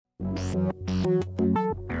Welcome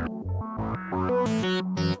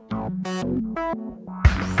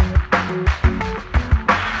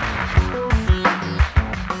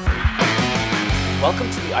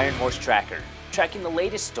to the Ironhorse Tracker, tracking the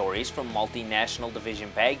latest stories from multinational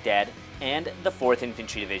Division-Baghdad and the 4th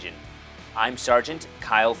Infantry Division. I'm Sergeant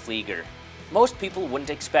Kyle Pflieger. Most people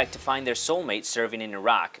wouldn't expect to find their soulmate serving in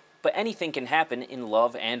Iraq, but anything can happen in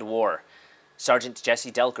love and war. Sergeant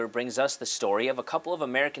Jessie Delker brings us the story of a couple of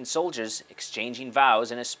American soldiers exchanging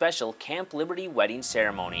vows in a special Camp Liberty wedding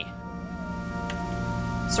ceremony.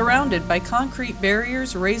 Surrounded by concrete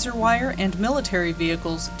barriers, razor wire, and military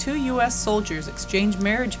vehicles, 2 U.S. soldiers exchange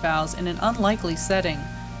marriage vows in an unlikely setting.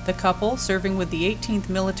 The couple, serving with the 18th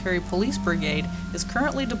Military Police Brigade, is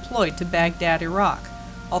currently deployed to Baghdad, Iraq.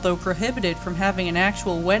 Although prohibited from having an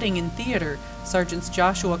actual wedding in theater, Sergeants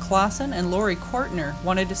Joshua Clausen and Lori Kortner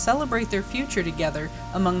wanted to celebrate their future together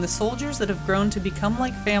among the soldiers that have grown to become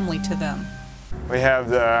like family to them. We have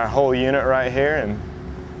the whole unit right here, and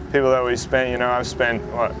people that we spent, I've spent,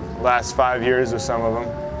 last 5 years with some of them.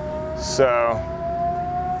 So,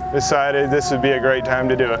 decided this would be a great time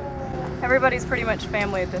to do it. Everybody's pretty much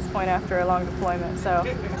family at this point after a long deployment, so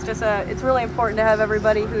it's really important to have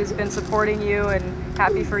everybody who's been supporting you and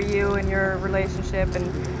happy for you and your relationship, and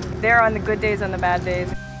there on the good days and the bad days.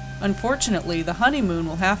 Unfortunately, the honeymoon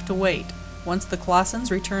will have to wait. Once the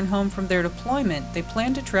Clausens return home from their deployment, they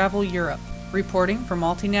plan to travel Europe. Reporting from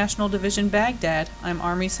Multinational Division Baghdad, I'm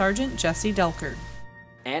Army Sergeant Jessie Delker.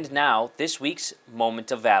 And now, this week's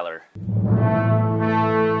Moment of Valor.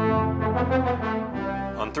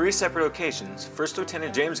 On 3 separate occasions, 1st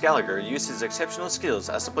Lieutenant James Gallagher used his exceptional skills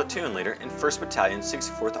as a platoon leader in 1st Battalion,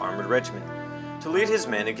 64th Armored Regiment to lead his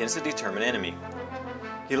men against a determined enemy.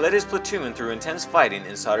 He led his platoon through intense fighting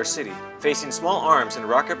in Sadr City, facing small arms and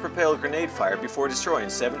rocket-propelled grenade fire before destroying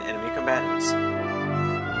 7 enemy combatants.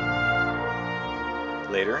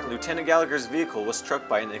 Later, Lieutenant Gallagher's vehicle was struck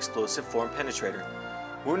by an explosive form penetrator,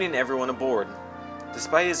 wounding everyone aboard.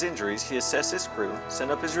 Despite his injuries, he assessed his crew, sent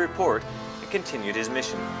up his report, and continued his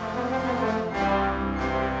mission.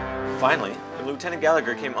 Finally, when Lieutenant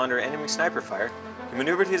Gallagher came under enemy sniper fire, he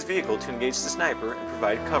maneuvered his vehicle to engage the sniper and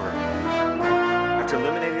provide cover. After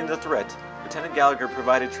eliminating the threat, Lieutenant Gallagher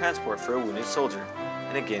provided transport for a wounded soldier,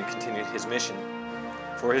 and again continued his mission.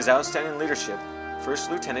 For his outstanding leadership, 1st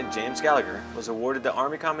Lieutenant James Gallagher was awarded the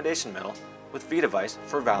Army Commendation Medal with V device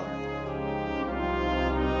for Valor.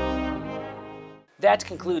 That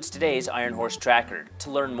concludes today's Ironhorse Tracker.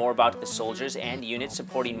 To learn more about the soldiers and units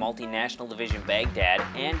supporting Multinational Division Baghdad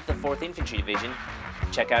and the 4th Infantry Division,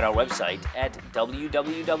 check out our website at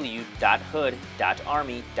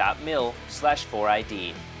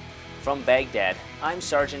www.hood.army.mil/4ID. From Baghdad, I'm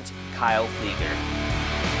Sergeant Kyle Pflieger.